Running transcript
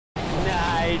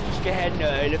Nej, du skal have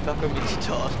nøgle for at komme ind til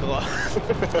Torskova.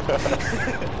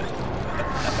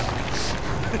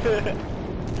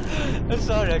 I'm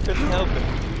sorry, I couldn't help it.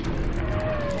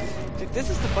 Dude, this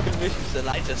is the fucking missions that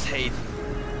I just hate.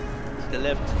 The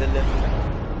left.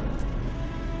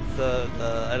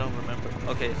 I don't remember.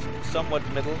 Okay, somewhat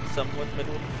middle.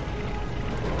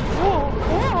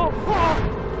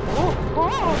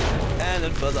 And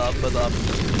then further up.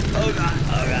 Oh god.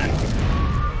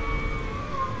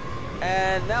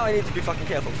 And now I need to be fucking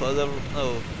careful. Further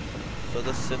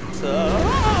center.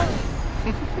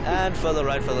 And further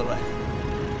right.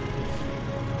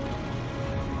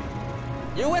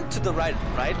 You went to the right?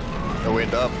 I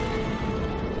went up.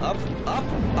 Up?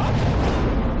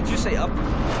 Did you say up?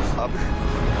 Up.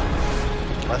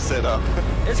 I said up.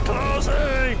 It's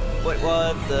closing! Wait,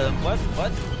 what?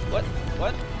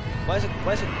 What? Why is it?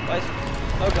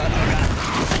 Oh god.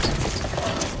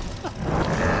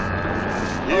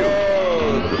 You.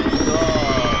 Oh god.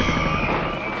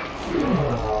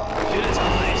 Dude, it's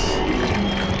ice.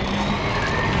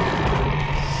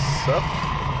 Sup?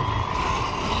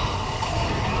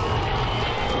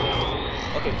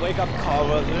 Okay, wake up,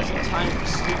 Carver. There isn't time for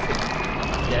sleeping.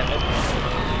 Damn it.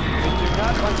 We do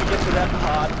not want to get to that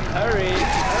part. Hurry!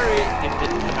 It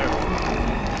didn't hurry.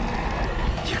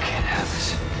 You can't have this.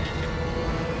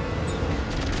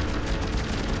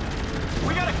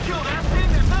 We gotta kill that thing.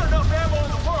 There's not enough ammo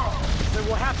in the world. Then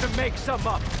we'll have to make some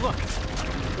up. Look,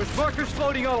 there's markers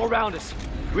floating all around us.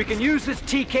 We can use this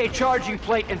TK charging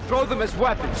plate and throw them as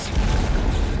weapons.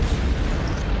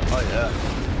 Oh yeah.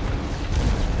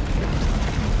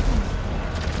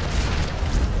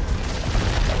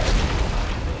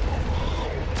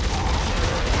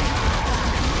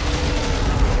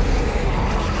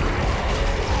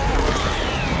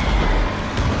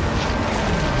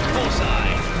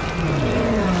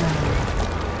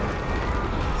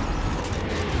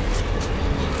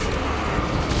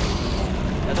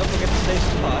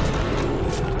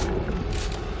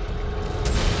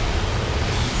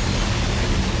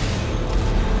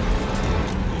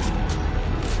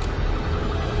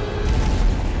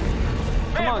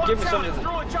 Give me some of this.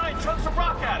 Throwing giant chunks of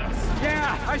rock at us.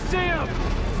 Yeah, I see him.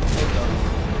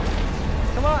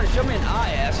 Come on, show me an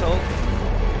eye, asshole.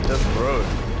 Just throw it.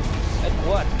 At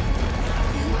what?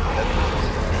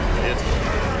 It.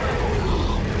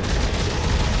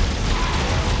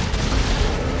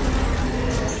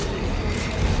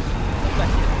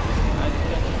 Thank you. I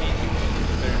don't need you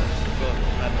very much to go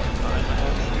that much time, I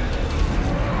hope.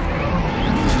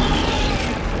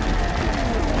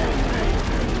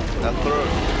 Now throw it.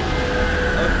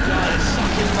 Oh god, it's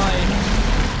sucking my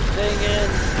thing in.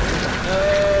 No.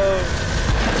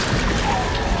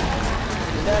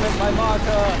 Damn it, my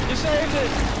marker. You saved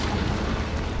it.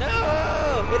 No,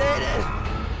 it ate it.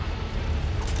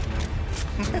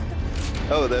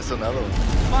 Oh, there's another one.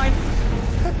 Mine.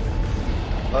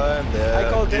 And there. I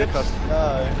called it.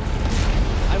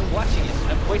 I'm watching it.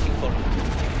 I'm waiting for it.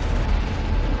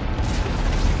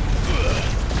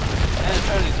 And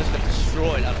apparently just got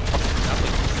destroyed out of fucking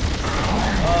nothing.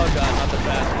 Oh god, not the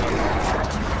fast one.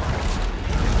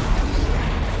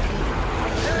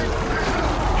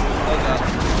 Oh god.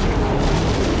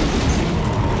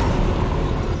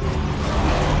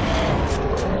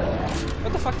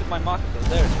 What the fuck did my marker go?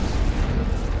 There it is.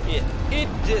 Yeah, eat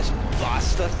this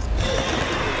bastard.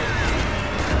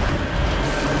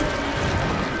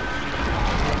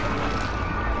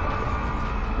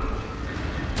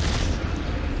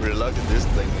 We're lucky this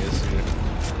thing is here.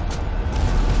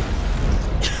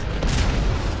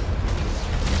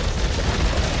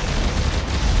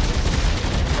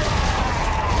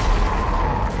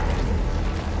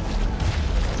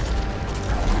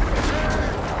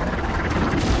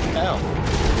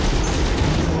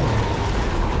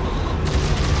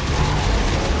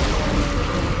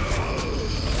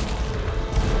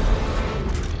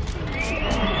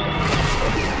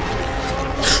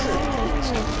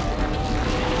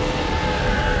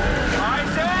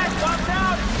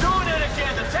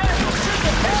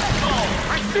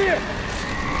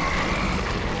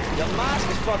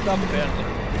 Fucked up apparently.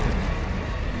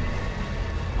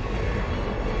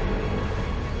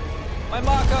 My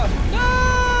marker! No!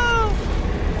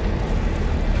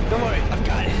 Don't worry, I've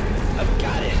got it.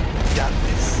 Got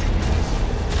this.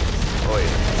 Oh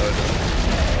yeah,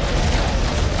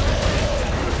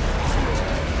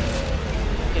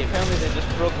 Okay, apparently they just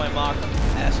broke my marker,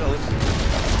 assholes.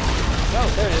 No,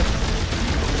 there it is.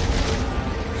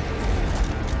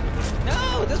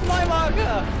 No, this is my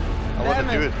marker! I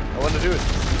want to do it.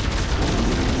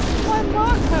 My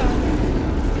marker!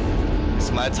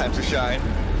 It's my time to shine.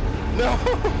 No!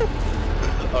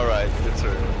 Alright, good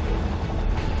turn.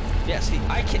 Yeah, see,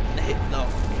 I can't hit. No.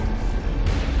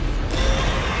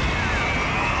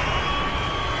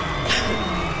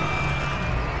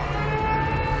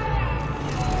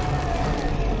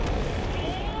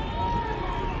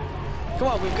 Come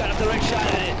on, we've got a direct shot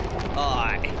at it.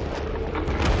 Alright.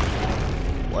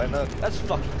 Why not? That's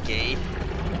fucking gay.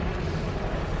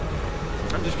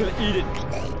 I'm just gonna eat it.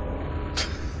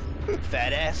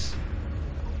 Fat ass.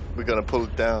 We're gonna pull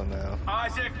it down now.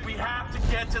 Isaac, we have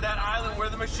to get to that island where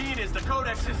the machine is. The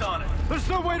codex is on it. There's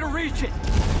no way to reach it!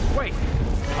 Wait!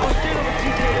 I'll stand on the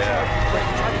TK charging plate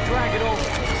and try to drag it over.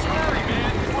 Hurry,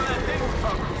 man, before that thing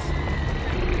recovers.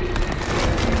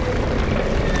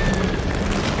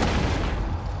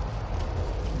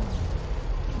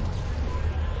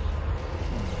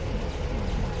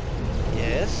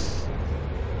 Yes.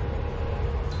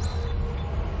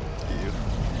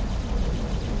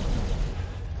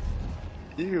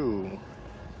 Ew.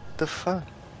 The fuck?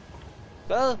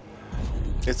 Well,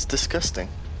 It's disgusting.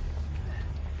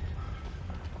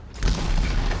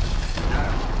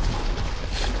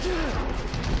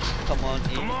 come on,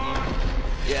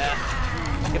 eat.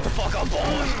 Yeah. Get the fuck on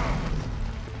board.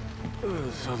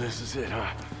 So this is it,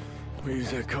 huh? We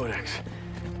use that codex.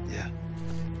 Yeah.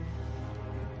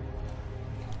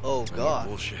 Oh god.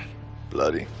 Bullshit.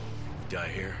 Bloody. Die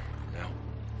here, now.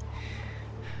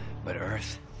 But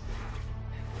Earth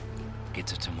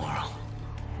gets it tomorrow.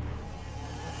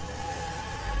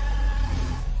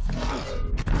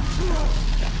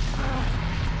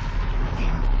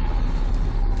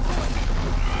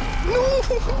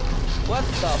 What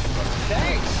the fuck?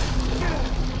 Thanks.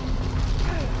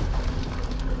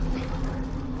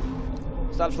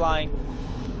 Stop flying.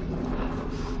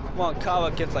 Come on,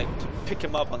 Carver gets like to pick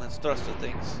him up on his thruster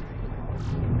things.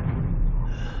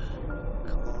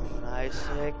 Come on,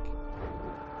 Isaac.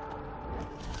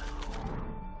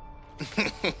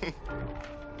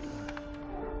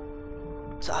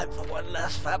 Time for one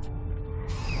last fap.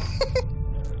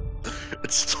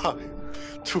 It's time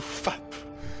to fap.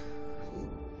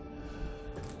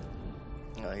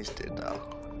 Oh, he's dead now.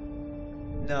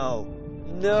 No.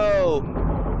 No.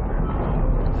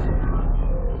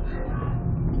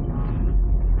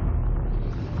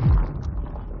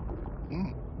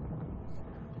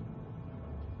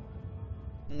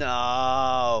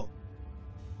 No.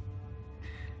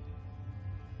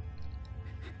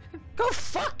 Go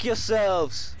fuck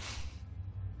yourselves.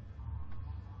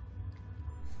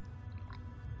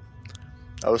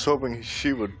 I was hoping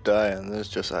she would die and it's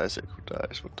just Isaac who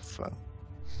dies. What the fuck?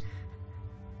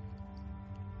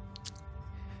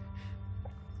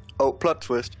 Oh, plot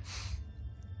twist.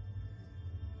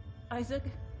 Isaac?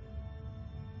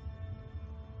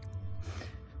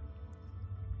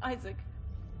 Isaac,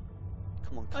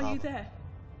 Come on, Carver. are you there?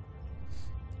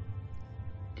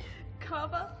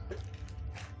 Carver?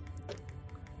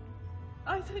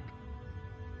 Isaac?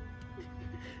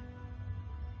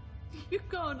 You're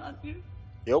gone, aren't you?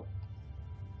 Yep.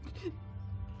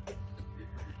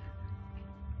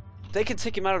 They can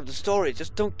take him out of the story.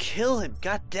 Just don't kill him.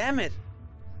 God damn it.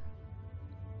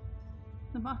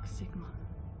 The Mark Sigma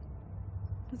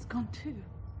has gone too.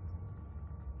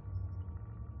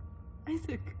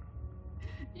 Isaac,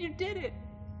 you did it.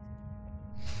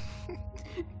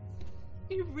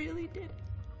 You really did it.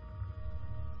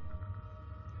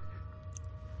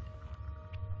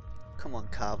 Come on,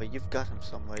 Carver. You've got him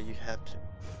somewhere. You have to.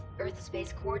 Earth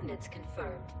space coordinates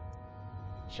confirmed.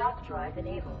 Shock drive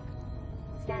enabled.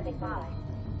 Standing by.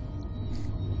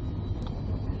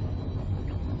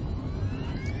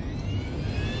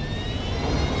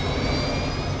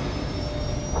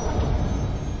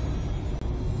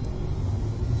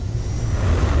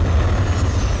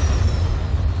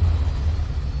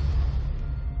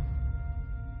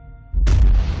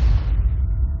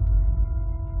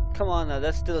 Come on now.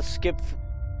 That's still a skip.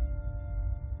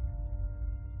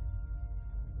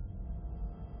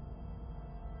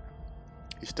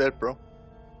 He's dead, bro.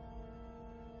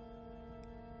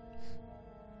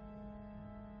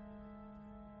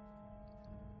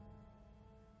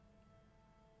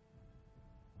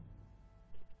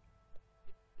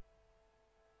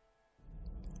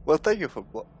 Well, thank you for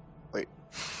wait.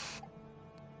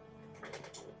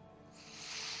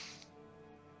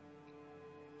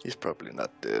 He's probably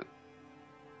not dead.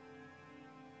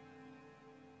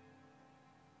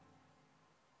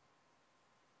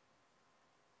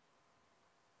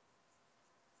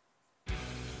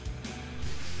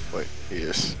 Wait, he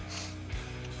is.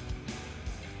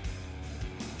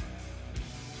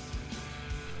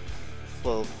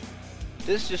 Well,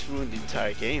 this just ruined the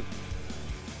entire game.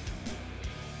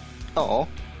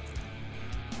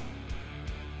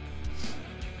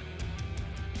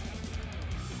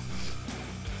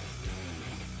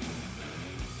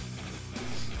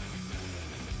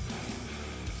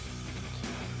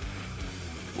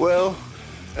 Well,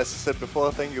 as I said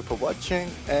before, thank you for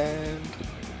watching, and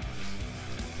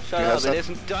Shut You have up, some- it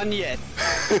isn't done yet.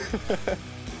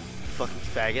 Fucking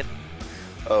faggot.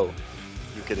 oh,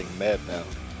 you're getting mad now.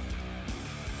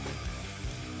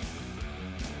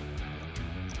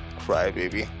 Cry,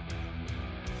 baby.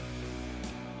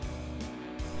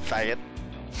 Faggot.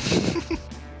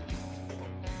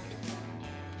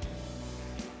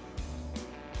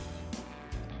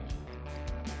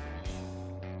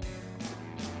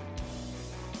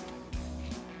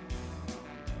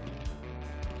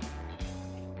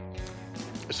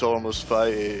 It's almost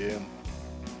 5 a.m.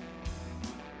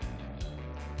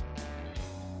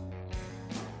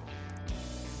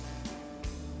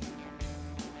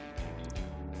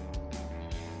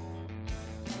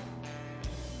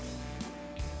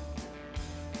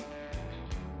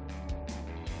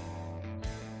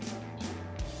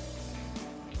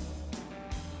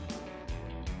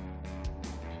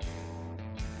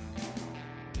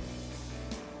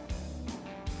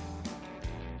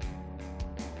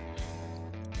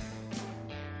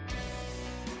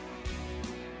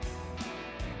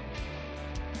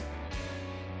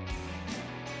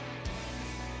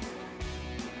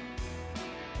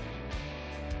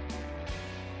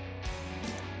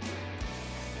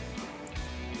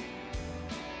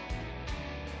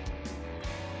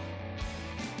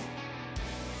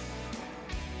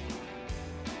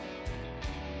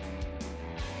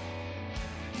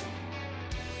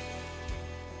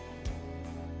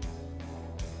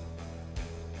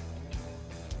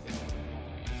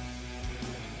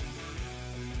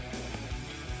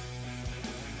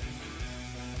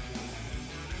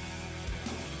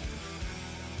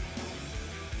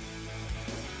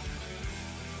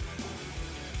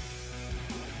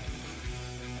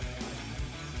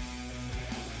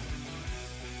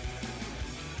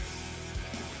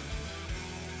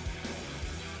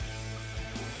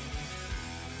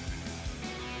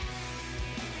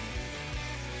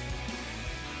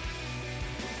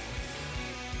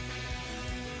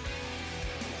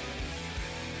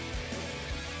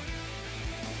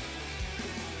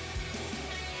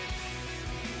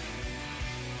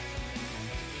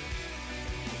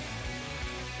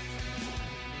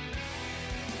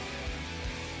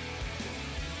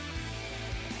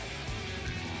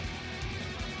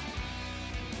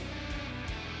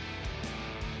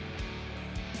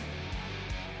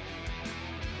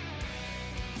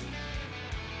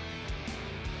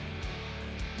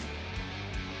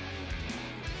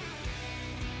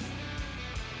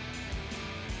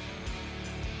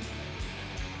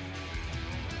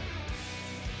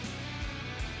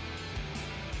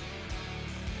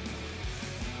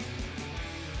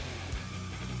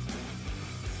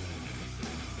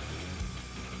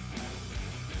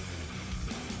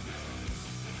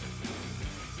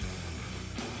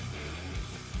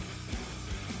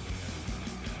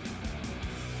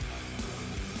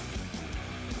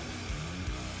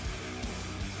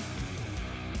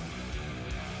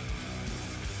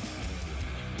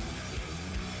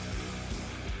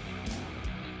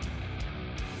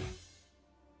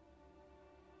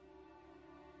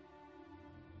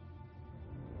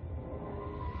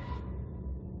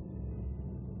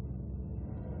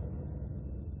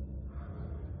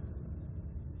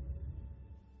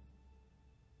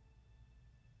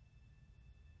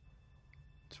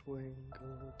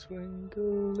 Twinkle,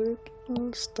 twinkle,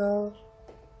 little star.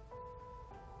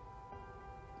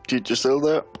 Dude, you still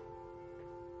there?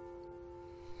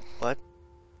 What?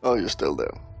 Oh, you're still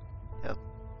there. Yep.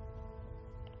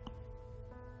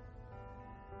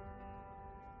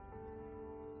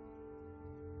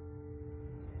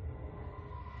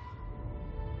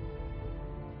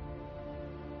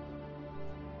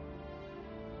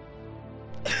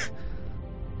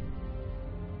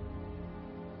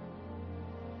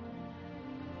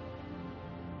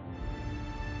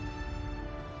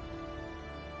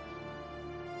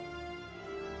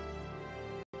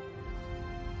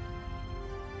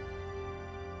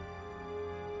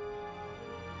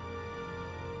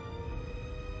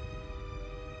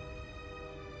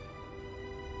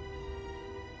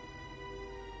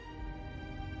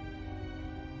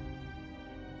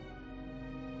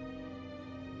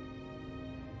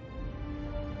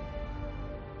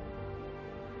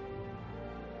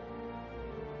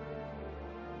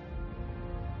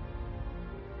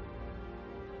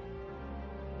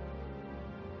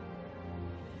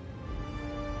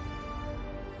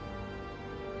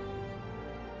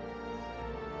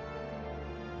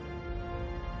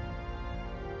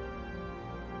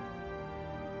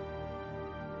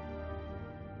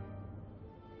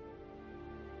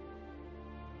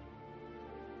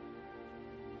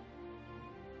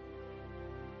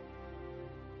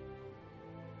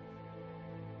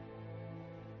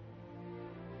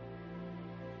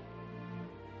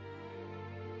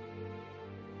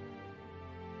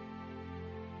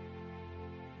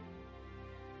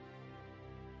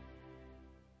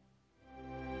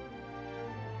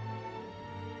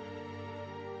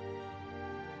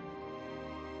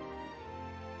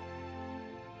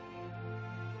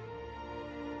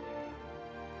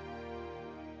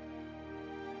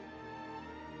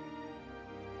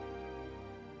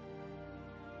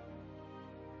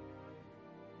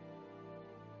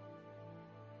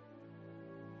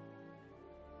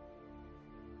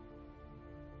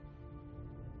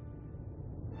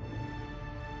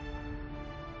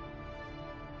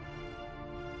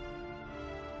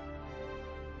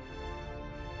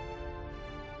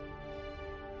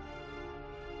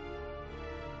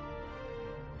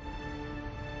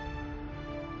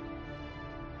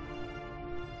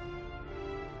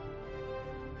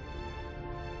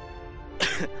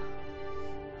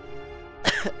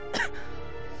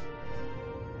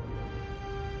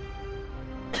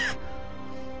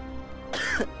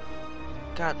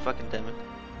 God fucking damn it.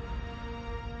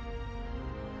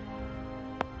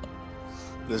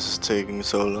 This is taking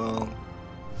so long.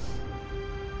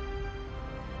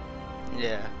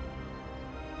 Yeah.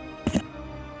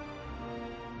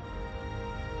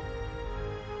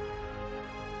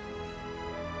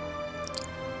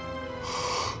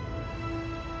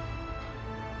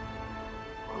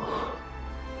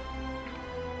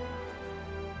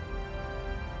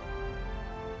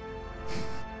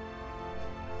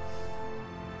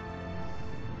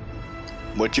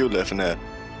 What you laughing at?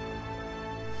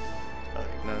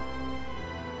 No.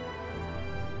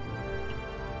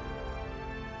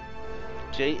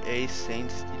 J.A.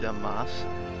 Saint stiller Mars.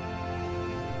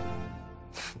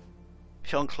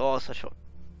 John Carver er sjovt.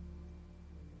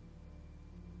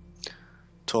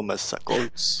 Thomas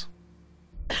Sagols.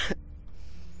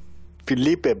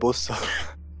 Felipe Bosso.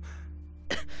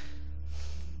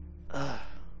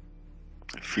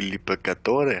 Felipe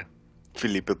Catore.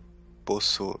 Felipe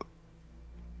Bosso.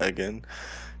 Again.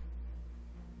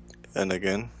 And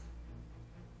again.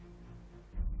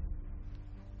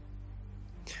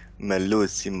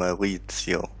 Malusi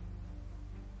Maurizio.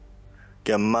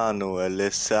 Germano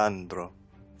Alessandro.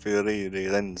 Ferrari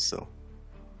Renzo.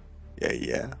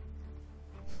 Yeah.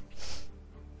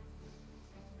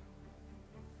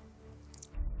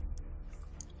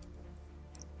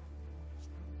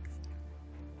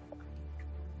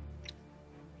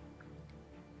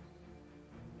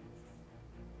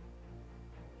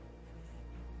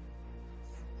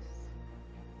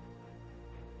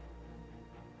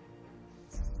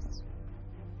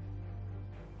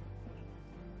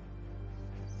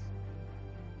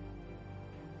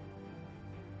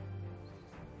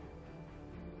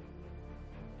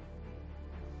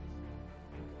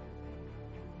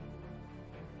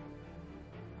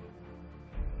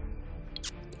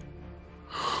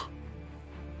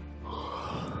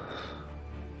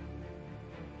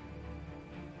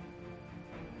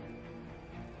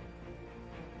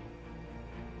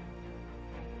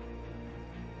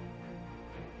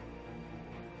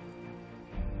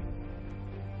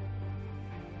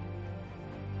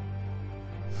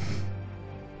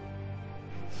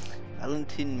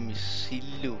 Valentin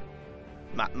Misillo.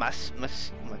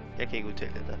 Jeg kan ikke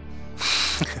udtale det der.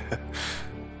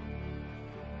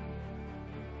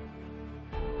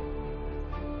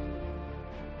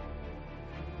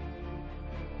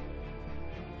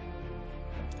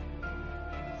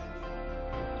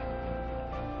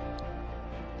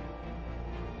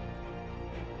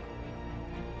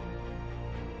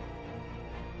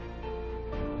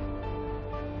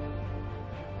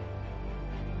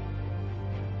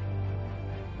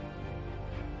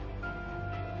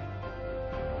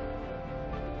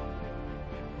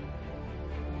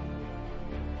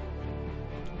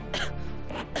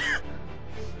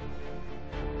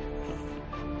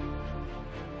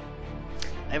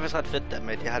 Det er faktisk ret fedt der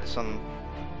med, at jeg har det sådan,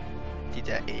 de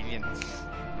der alien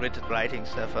Reddit writings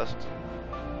der først.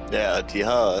 Ja, og de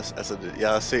har også, altså jeg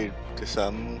har set det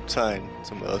samme tegn,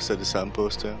 som også er det samme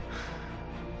post her.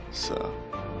 Så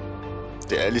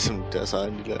det er ligesom deres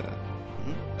egen lille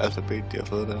alfabet, de har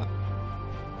fået der.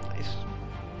 Nice.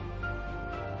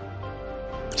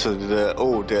 Så det der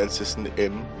O, det er altid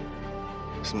sådan M.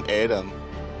 Sådan Adam.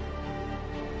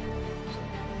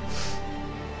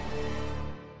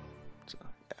 Så,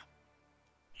 ja.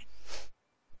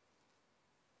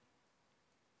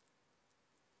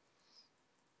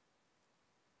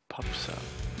 Popsang.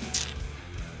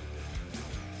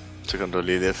 Så kan du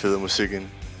lige lidt fede musik ind.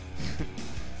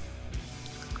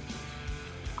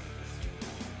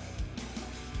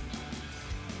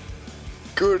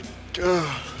 Good.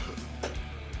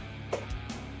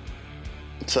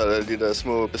 Så er der de der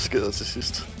små beskeder til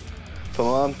sidst. For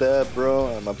mom, dad, bro,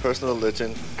 and my personal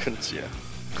legend, Kuntia.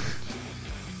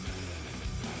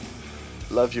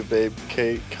 Love you, babe,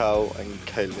 Kay, Cow, and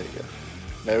Kyle.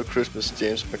 Merry Christmas,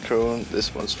 James McCrone.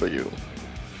 This one's for you.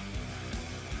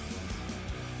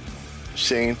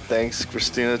 Shane, thanks,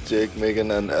 Christina, Jake,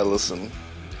 Megan, and Allison.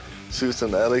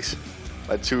 Susan, Alex,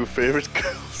 my two favorite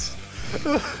girls.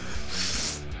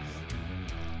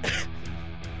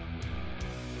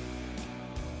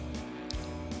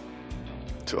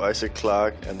 To Isaac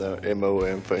Clarke and the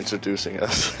MOM for introducing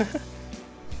us.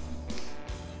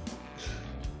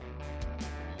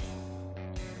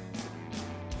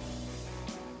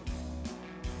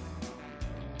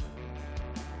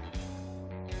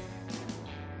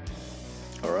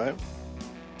 Alright.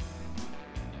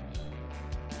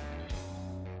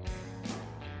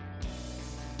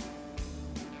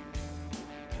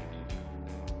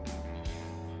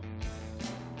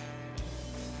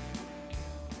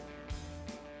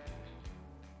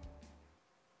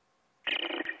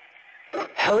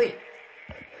 Ellie?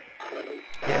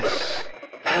 Yes.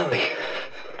 Ellie.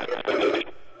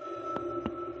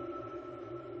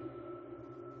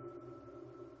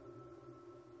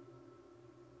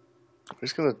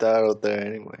 Who's gonna die out there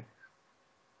anyway?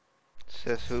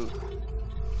 Says who?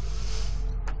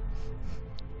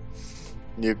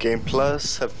 New Game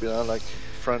Plus have been unlocked.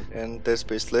 Front end Dead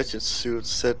Space Legends suit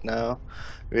set now.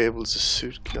 You're able to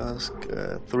suit cask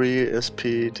 3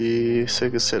 SPD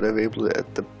second set available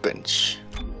at the bench.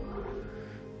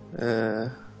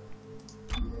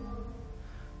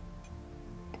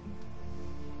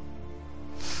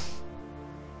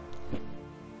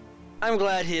 I'm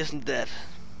glad he isn't dead.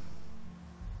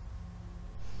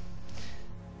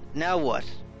 Now what?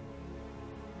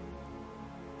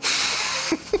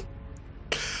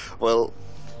 Well,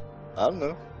 I don't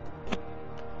know.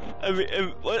 I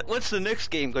mean, what's the next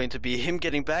game going to be? Him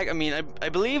getting back? I mean, I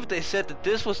believe they said that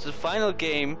this was the final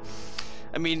game.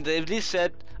 I mean, they at least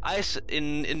said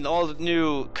in all the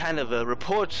new kind of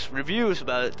reports, reviews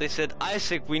about it. They said,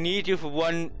 Isaac, we need you for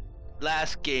one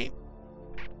last game.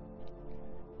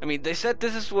 I mean, they said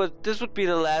this would be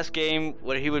the last game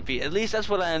where he would be. At least that's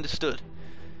what I understood.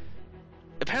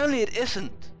 Apparently, it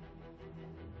isn't.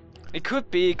 It could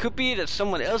be that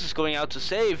someone else is going out to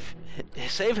save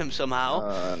him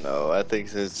somehow. No, I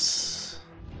think it's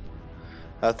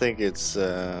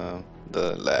the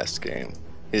last game.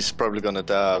 He's probably gonna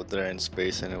die out there in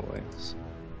space anyways.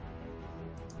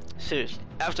 Seriously,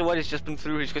 after what he's just been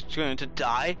through, he's just going to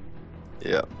die?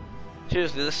 Yeah.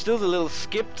 Seriously, there's still the little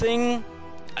skip thing.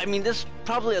 I mean, there's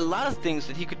probably a lot of things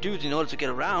that he could do in order to get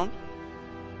around.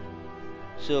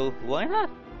 So, why not?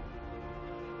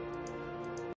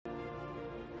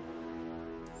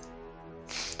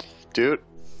 Dude,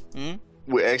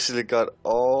 we actually got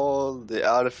all the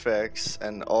artifacts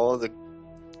and all the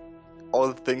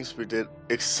things we did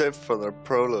except for the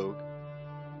prologue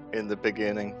in the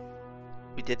beginning.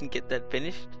 We didn't get that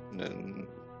finished?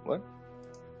 What?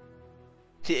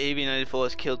 The AW-94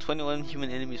 has killed 21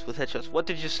 human enemies with headshots. What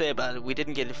did you say about it? We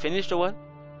didn't get it finished or what?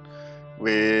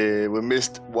 We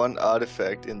missed one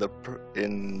artifact in the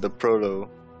prologue.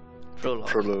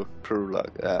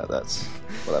 Prologue. Yeah, that's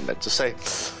what I meant to say.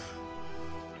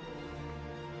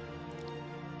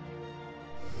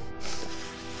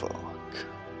 Fuck.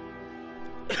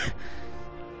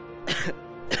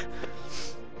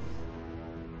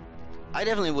 I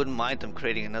definitely wouldn't mind them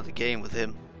creating another game with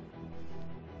him.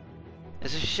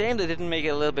 It's a shame they didn't make it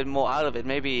a little bit more out of it.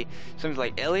 Maybe something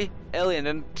like Ellie, and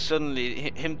then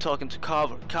suddenly him talking to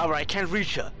Carver. Carver, I can't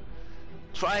reach her.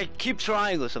 Keep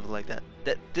trying, or something like that.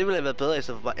 That they will have ability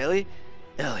stuff about Ellie.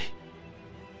 That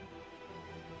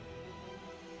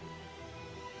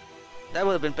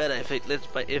would have been better if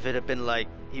it had been like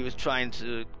he was trying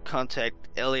to contact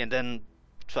Ellie and then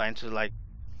trying to like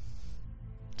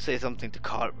say something to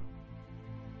Carver.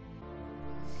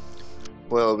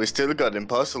 Well, we still got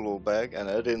Impossible back, and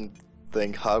I didn't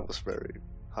think hard was very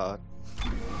hard.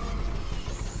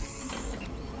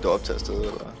 Door tested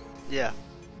it. Yeah.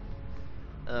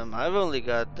 I've only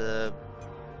got I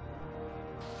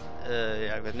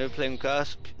got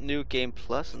new game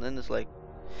plus, and then it's like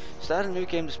start a new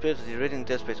game to spirit of the original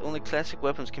Dead Space. Only classic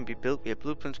weapons can be built via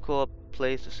blueprints. Co-op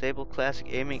plays disabled. Classic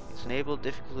aiming is enabled.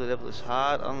 Difficulty level is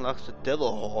hard. Unlocks the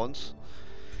devil horns.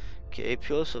 Okay,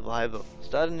 pure survival.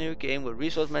 Start a new game where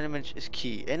resource management is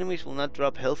key. Enemies will not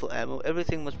drop health or ammo.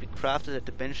 Everything must be crafted at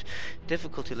the bench.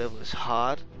 Difficulty level is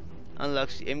hard.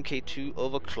 Unlocks the MK2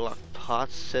 overclocked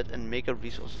parts set and mega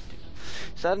resources.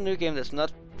 Start a new game that's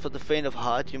not for the faint of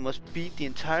heart. You must beat the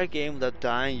entire game without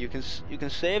dying. You can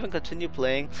save and continue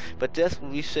playing, but death will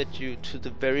reset you to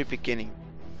the very beginning.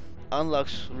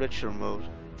 Unlocks retro mode.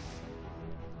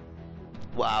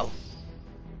 Wow.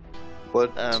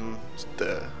 What?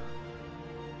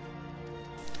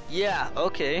 Yeah,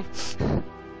 okay.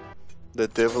 The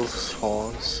devil's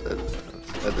horns.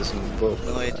 That doesn't work.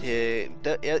 No idea.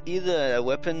 Either a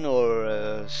weapon or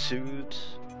a suit.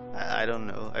 I don't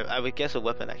know. I would guess a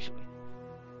weapon actually.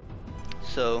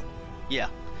 So, yeah.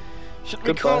 Should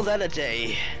we call that a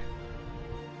day?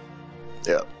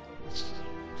 Yeah.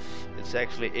 It's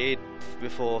actually 8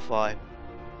 before 5.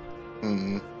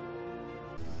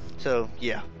 So,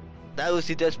 yeah. That was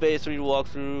the Dead Space 3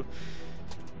 walkthrough.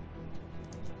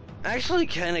 Actually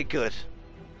kinda good.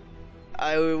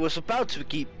 I was about to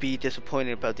be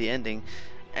disappointed about the ending,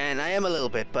 and I am a little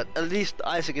bit, but at least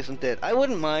Isaac isn't dead. I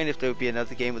wouldn't mind if there would be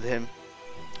another game with him.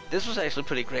 This was actually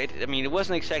pretty great. I mean, it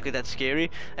wasn't exactly that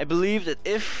scary. I believe that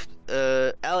if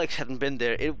Alex hadn't been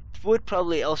there, it would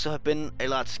probably also have been a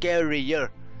lot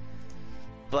scarier.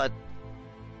 But,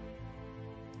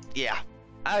 yeah,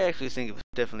 I actually think it was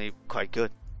definitely quite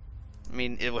good. I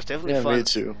mean, it was definitely Yeah, fun. me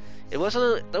too. There was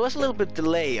a little bit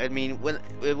delay. I mean,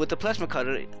 with the plasma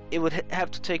cutter, it would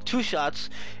have to take 2 shots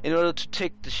in order to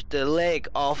take the leg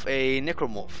off a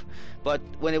necromorph. But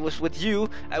when it was with you,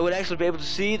 I would actually be able to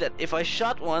see that if I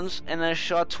shot once and I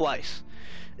shot twice,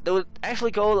 it would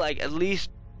actually go like at least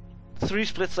 3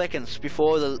 split seconds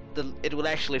before it would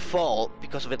actually fall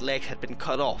because of its leg had been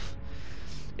cut off.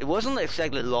 It wasn't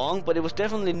exactly long, but it was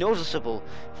definitely noticeable,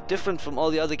 different from all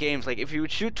the other games. Like if you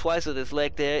would shoot twice at its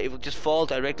leg there, it would just fall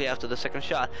directly after the second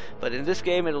shot. But in this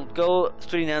game, it'll go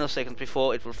 3 nanoseconds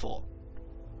before it will fall.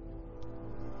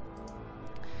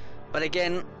 But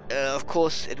again, of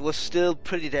course, it was still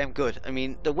pretty damn good. I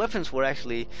mean, the weapons were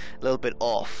actually a little bit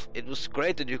off. It was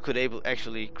great that you could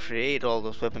actually create all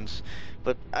those weapons,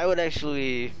 but I would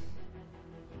actually,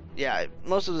 yeah,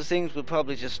 most of the things were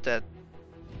probably just that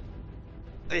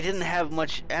they didn't have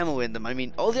much ammo in them. I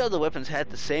mean, all the other weapons had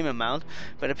the same amount,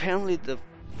 but apparently the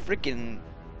freaking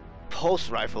pulse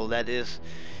rifle that is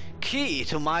key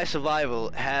to my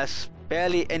survival has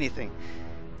barely anything.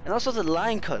 And also the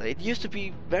line cutter, it used to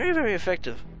be very, very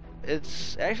effective.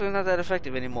 It's actually not that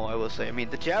effective anymore, I will say. I mean,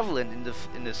 the javelin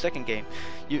in the second game,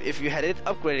 if you had it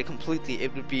upgraded completely,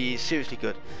 it would be seriously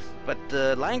good. But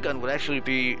the line gun would actually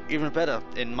be even better,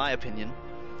 in my opinion.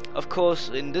 Of course,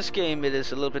 in this game it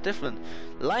is a little bit different.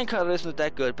 The line cutter isn't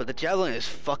that good, but the javelin is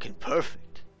fucking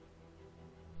perfect.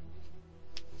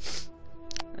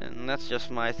 And that's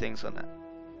just my things on that.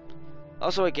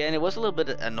 Also, again, it was a little bit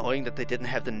annoying that they didn't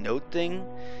have the note thing.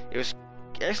 It was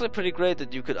actually pretty great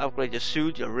that you could upgrade your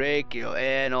suit, your rig, your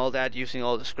air and all that using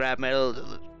all the scrap metal,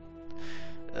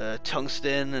 the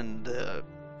tungsten and the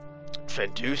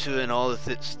transducer and all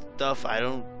the stuff. I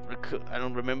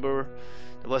don't remember.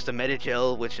 There was the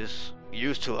Medigel, which is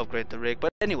used to upgrade the rig. But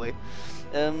anyway,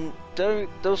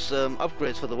 those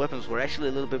upgrades for the weapons were actually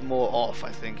a little bit more off,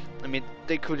 I think. I mean,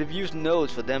 they could have used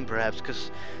nodes for them perhaps, because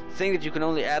the thing that you can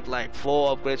only add like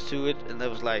 4 upgrades to it, and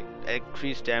there was like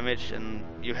increased damage, and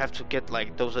you have to get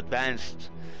like those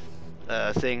advanced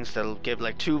things that'll give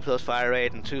like 2 plus fire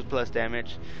rate and 2 plus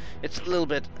damage. It's a little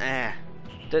bit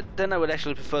then I would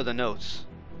actually prefer the nodes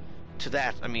to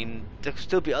that. I mean, there could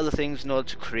still be other things in order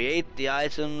to create the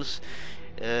items,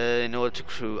 in order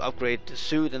to upgrade the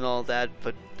suit and all that,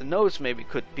 but the nodes maybe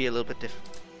could be a little bit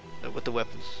different with the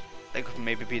weapons. There could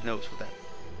maybe be nodes for that.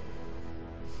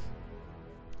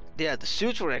 Yeah, the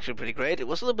suits were actually pretty great. It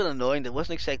was a little bit annoying. There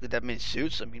wasn't exactly that many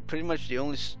suits. I mean, pretty much the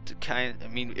only kind. I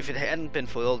mean, if it hadn't been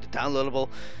for all the downloadable,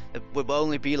 it would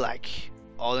only be like,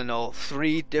 all in all,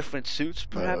 3 different suits,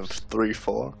 perhaps. 3,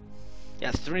 4.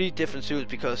 Yeah, 3 different suits,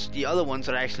 because the other ones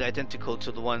are actually identical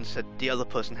to the ones that the other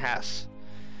person has.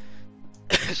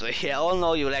 So yeah, all in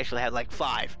all, you will actually have like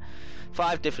 5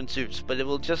 different suits, but it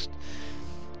will just.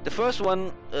 The first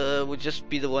one would just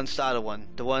be the one starter one,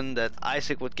 the one that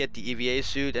Isaac would get the EVA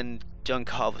suit and John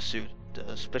Carver suit,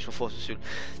 the Special Forces suit.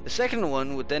 The second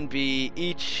one would then be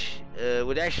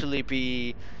would actually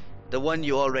be the one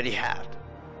you already had,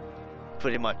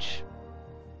 pretty much.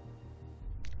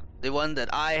 The one that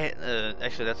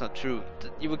actually that's not true.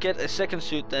 You would get a second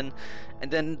suit then, and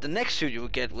then the next suit you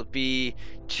would get would be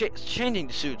changing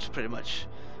the suits pretty much.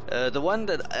 The one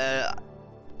that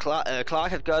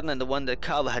Clarke had gotten and the one that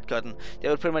Carver had gotten, they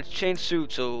would pretty much change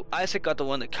suits. So Isaac got the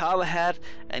one that Carver had,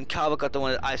 and Carver got the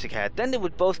one that Isaac had. Then they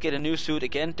would both get a new suit,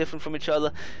 again different from each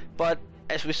other, but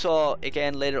as we saw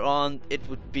again later on, it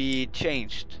would be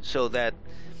changed so that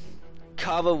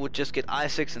Carver would just get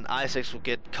Isaac's and Isaac's would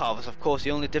get Carver's. Of course,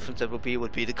 the only difference that would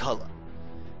be the color.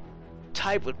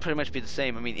 Type would pretty much be the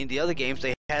same. I mean, in the other games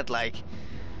they had like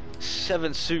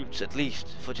 7 suits at least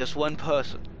for just one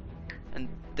person, and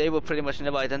they were pretty much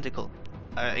never identical,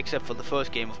 except for the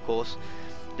first game, of course.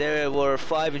 There were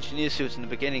 5 engineer suits in the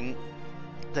beginning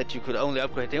that you could only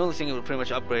upgrade. The only thing you would pretty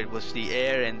much upgrade was the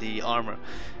air and the armor,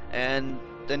 and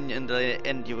then in the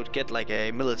end you would get like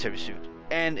a military suit.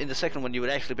 And in the second one you would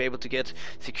actually be able to get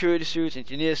security suits,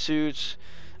 engineer suits,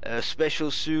 special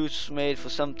suits made for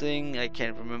something, I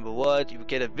can't remember what. You would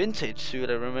get a vintage suit,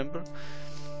 I remember.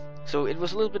 So it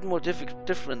was a little bit more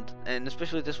different, and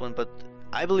especially this one, but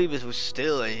I believe it was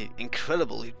still a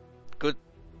incredibly good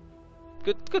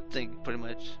thing, pretty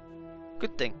much.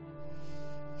 Good thing.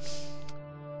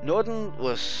 Norton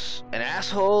was an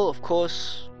asshole, of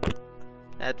course.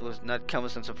 That was not come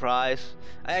as a surprise.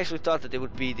 I actually thought that it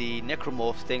would be the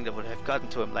necromorph thing that would have gotten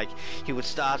to him. Like, he would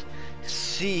start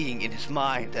seeing in his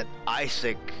mind that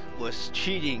Isaac was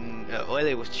cheating, or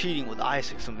Ellie was cheating with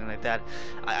Isaac, something like that.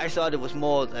 I thought it was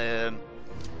more the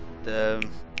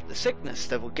sickness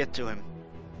that would get to him.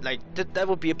 Like, that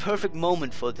would be a perfect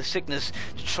moment for the sickness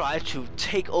to try to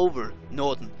take over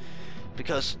Norton.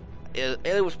 Because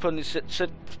Ellie was probably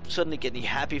suddenly getting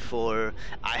happy for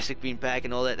Isaac being back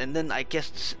and all that, and then I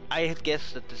had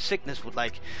guessed that the sickness would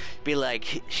like be like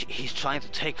he's trying to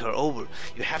take her over.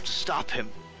 You have to stop him.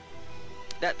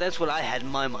 That's what I had in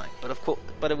my mind, but of course,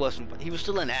 it wasn't. But he was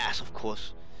still an ass, of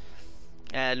course.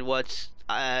 And what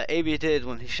AB did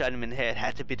when he shot him in the head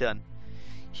had to be done.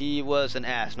 He was an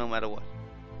ass, no matter what.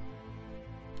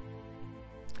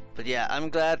 But yeah, I'm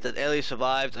glad that Ellie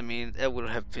survived. I mean, it would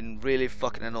have been really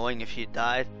fucking annoying if he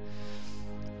died.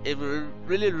 It would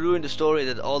really ruin the story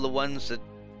that all the ones that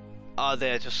are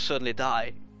there just suddenly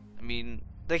die. I mean,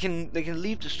 they can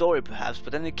leave the story perhaps,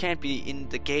 but then it can't be in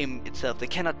the game itself. They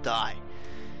cannot die.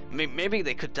 Maybe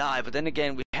they could die, but then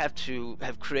again, we have to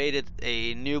have created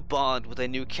a new bond with a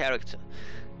new character.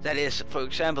 That is, for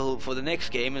example, for the next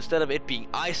game, instead of it being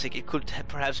Isaac, it could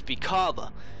perhaps be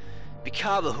Carver.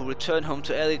 Carver, who returned home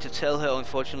to Ellie to tell her,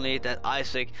 unfortunately, that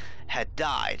Isaac had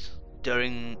died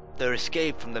during their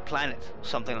escape from the planet,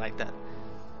 something like that.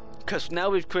 Because now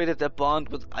we've created that bond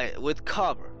with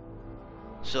Carver,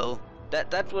 so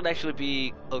that would actually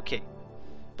be okay.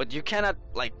 But you cannot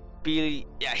like be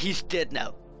he's dead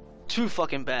now, too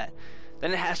fucking bad.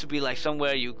 Then it has to be like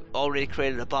somewhere you already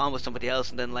created a bond with somebody else,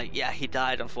 and then like he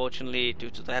died unfortunately due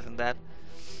to that and that.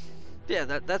 Yeah,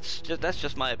 that's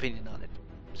just my opinion on it.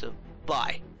 So.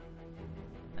 Bye,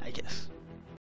 I guess.